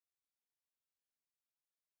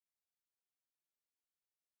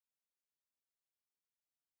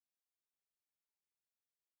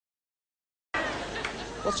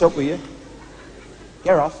What's up with you?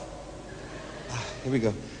 Get off. Here we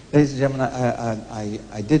go. Ladies and gentlemen,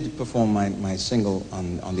 I did perform my single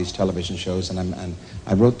on these television shows, and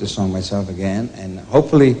I wrote this song myself again, and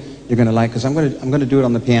hopefully you're going to like it, because I'm going to do it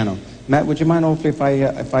on the piano. Matt, would you mind hopefully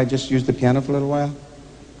if I just use the piano for a little while?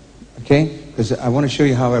 Okay? Because I want to show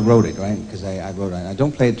you how I wrote it, right? Because I wrote it. I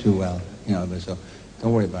don't play it too well, you know, so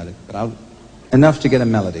don't worry about it. But enough to get a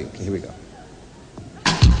melody. Okay, here we go.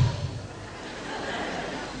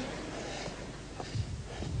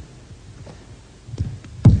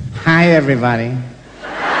 Hi, everybody.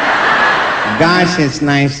 Gosh, it's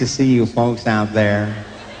nice to see you folks out there.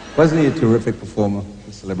 Wasn't he a terrific performer,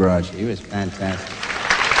 Mr. Liberace? He was fantastic.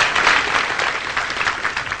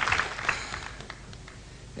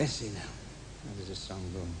 Let's see now. How does this song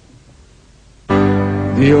go?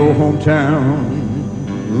 The old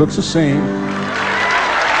hometown looks the same.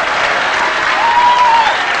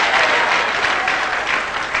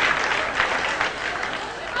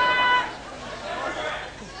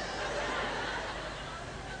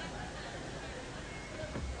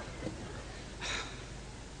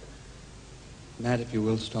 Matt, if you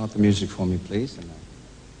will, start the music for me, please. And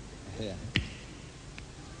here.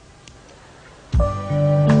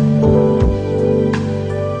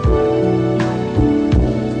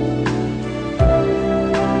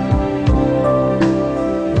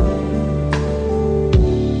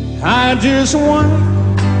 I just want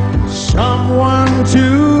someone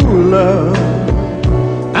to love.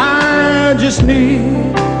 I just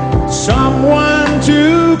need someone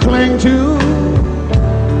to cling to.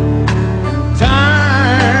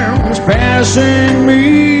 Time's passing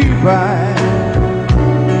me by,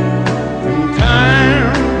 and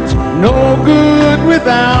time's no good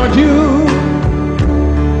without you.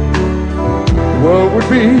 What would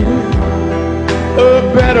be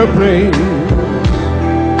a better place?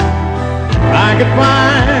 I could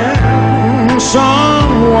find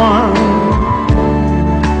someone,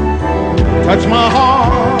 touch my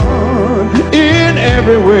heart in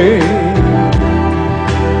every way,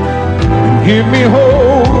 give me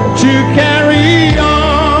hope to carry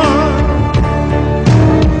on.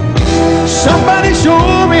 Somebody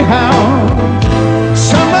show me how.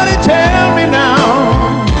 Somebody tell me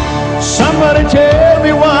now. Somebody tell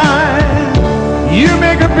me why you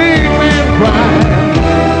make a big man cry.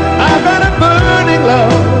 I've got a burning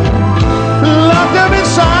love locked up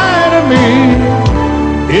inside of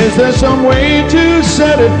me. Is there some way to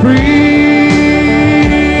set it free?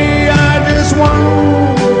 I just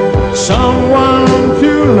want someone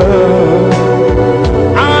to love.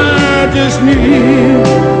 I just need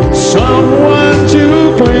someone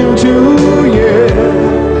to cling to,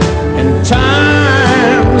 yeah. And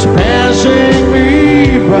time's passing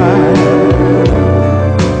me by,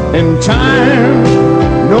 and time's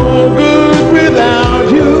no good without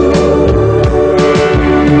you.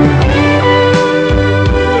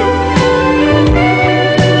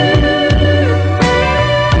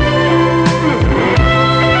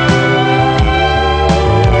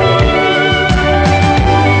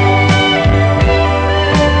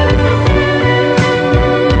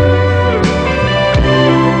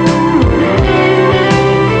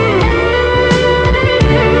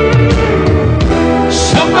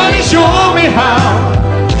 Show me how.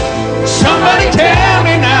 Somebody tell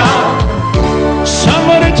me now.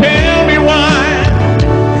 Somebody tell me why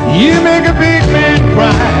you make a big man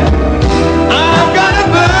cry. I've got a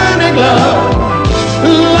burning love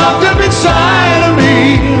locked up inside of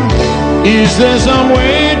me. Is there some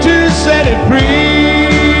way to set it free?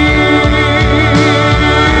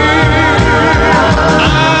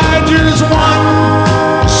 I just want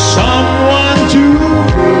someone to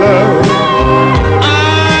love.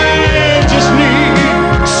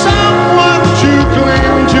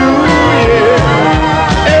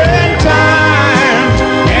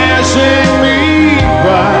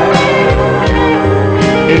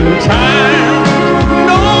 Time,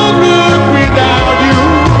 no good without you.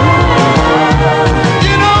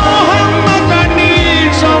 You know how much I need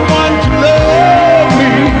someone to love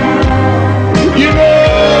me. You know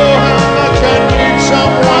how much I need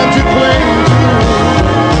someone to cling to.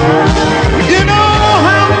 You know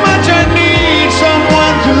how much I need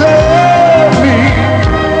someone to love me.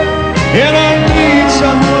 And I need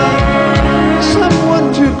someone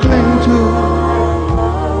to cling to.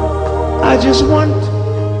 I just want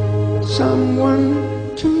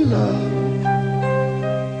someone to love.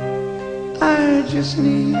 I just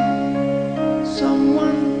need